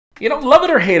You know, love it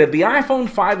or hate it, the iPhone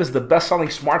 5 is the best-selling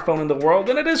smartphone in the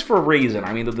world, and it is for a reason.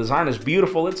 I mean, the design is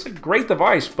beautiful, it's a great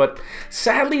device, but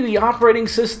sadly, the operating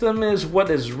system is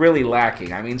what is really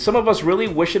lacking. I mean, some of us really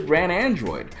wish it ran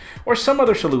Android, or some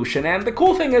other solution, and the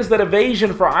cool thing is that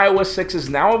Evasi0n for iOS 6 is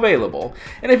now available,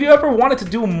 and if you ever wanted to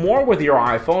do more with your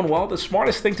iPhone, well, the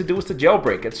smartest thing to do is to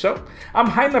jailbreak it. So, I'm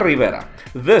Jaime Rivera,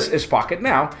 this is Pocket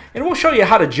Now, and we'll show you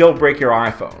how to jailbreak your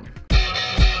iPhone.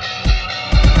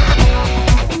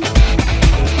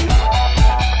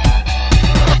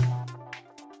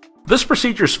 This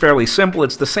procedure is fairly simple.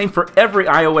 It's the same for every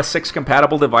iOS 6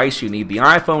 compatible device. You need the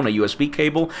iPhone, a USB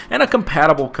cable, and a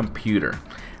compatible computer.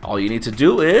 All you need to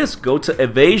do is go to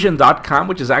Evasi0n.com,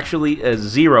 which is actually a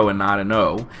 0 and not an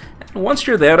O. And once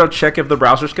you're there, it'll check if the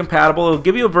browser is compatible. It'll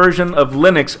give you a version of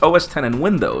Linux, OS X, and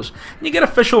Windows. And you get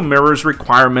official mirrors,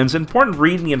 requirements, important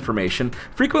reading information,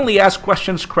 frequently asked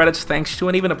questions, credits, thanks to,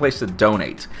 and even a place to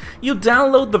donate. You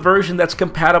download the version that's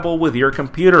compatible with your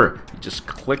computer. You just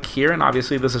click here, and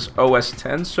obviously this is OS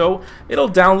X, so it'll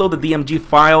download the DMG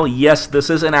file. Yes, this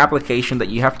is an application that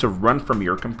you have to run from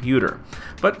your computer,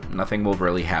 but nothing will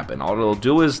really happen. All it'll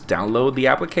do is download the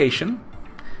application.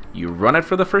 You run it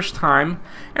for the first time,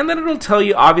 and then it'll tell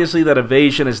you obviously that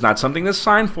Evasi0n is not something to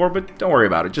sign for, but don't worry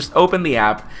about it. Just open the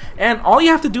app, and all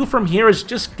you have to do from here is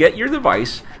just get your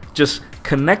device, just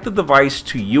connect the device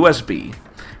to USB.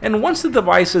 And once the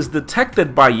device is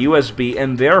detected by USB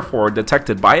and therefore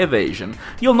detected by Evasi0n,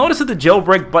 you'll notice that the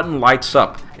jailbreak button lights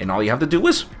up, and all you have to do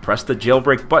is press the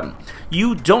jailbreak button.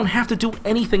 You don't have to do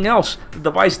anything else. The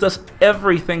device does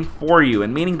everything for you,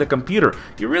 and meaning the computer.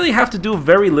 You really have to do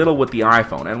very little with the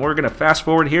iPhone, and we're going to fast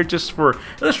forward here just for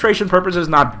illustration purposes,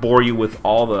 not bore you with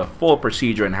all the full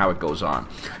procedure and how it goes on.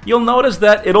 You'll notice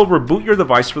that it'll reboot your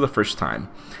device for the first time,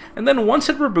 and then once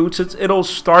it reboots, it'll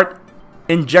start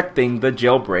injecting the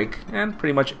jailbreak and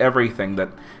pretty much everything that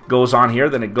goes on here.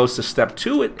 Then it goes to step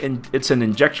 2. It's an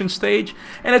injection stage,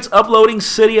 and it's uploading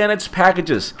Cydia and its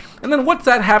packages. And then once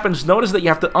that happens, notice that you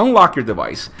have to unlock your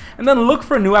device and then look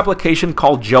for a new application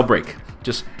called Jailbreak.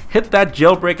 Just hit that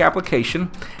jailbreak application,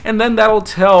 and then that'll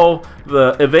tell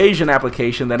the Evasi0n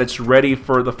application that it's ready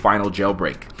for the final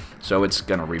jailbreak. So it's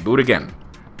gonna reboot again.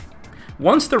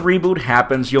 Once the reboot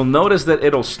happens, you'll notice that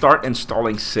it'll start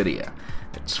installing Cydia.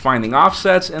 It's finding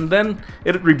offsets, and then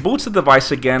it reboots the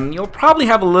device again. You'll probably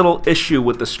have a little issue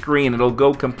with the screen. It'll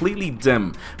go completely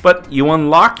dim, but you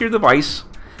unlock your device.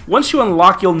 Once you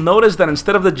unlock, you'll notice that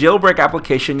instead of the jailbreak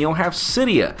application, you'll have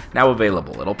Cydia now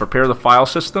available. It'll prepare the file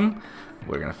system.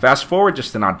 We're going to fast forward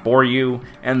just to not bore you,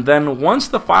 and then once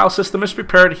the file system is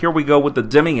prepared, here we go with the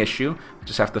dimming issue.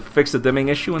 Just have to fix the dimming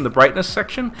issue in the brightness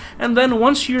section, and then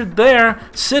once you're there,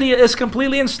 Cydia is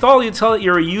completely installed. You tell it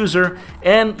you're a user,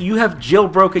 and you have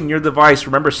jailbroken your device.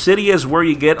 Remember, Cydia is where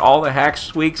you get all the hacks,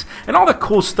 tweaks, and all the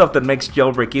cool stuff that makes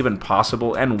jailbreak even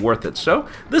possible and worth it. So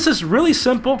this is really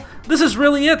simple. This is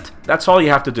really it. That's all you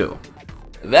have to do.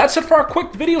 That's it for our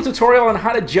quick video tutorial on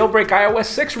how to jailbreak iOS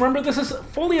 6. Remember, this is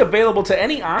fully available to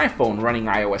any iPhone running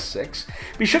iOS 6.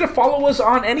 Be sure to follow us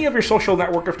on any of your social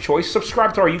network of choice.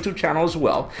 Subscribe to our YouTube channel as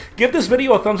well. Give this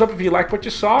video a thumbs up if you like what you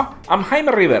saw. I'm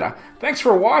Jaime Rivera. Thanks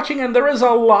for watching, and there is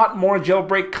a lot more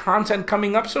jailbreak content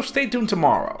coming up, so stay tuned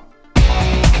tomorrow.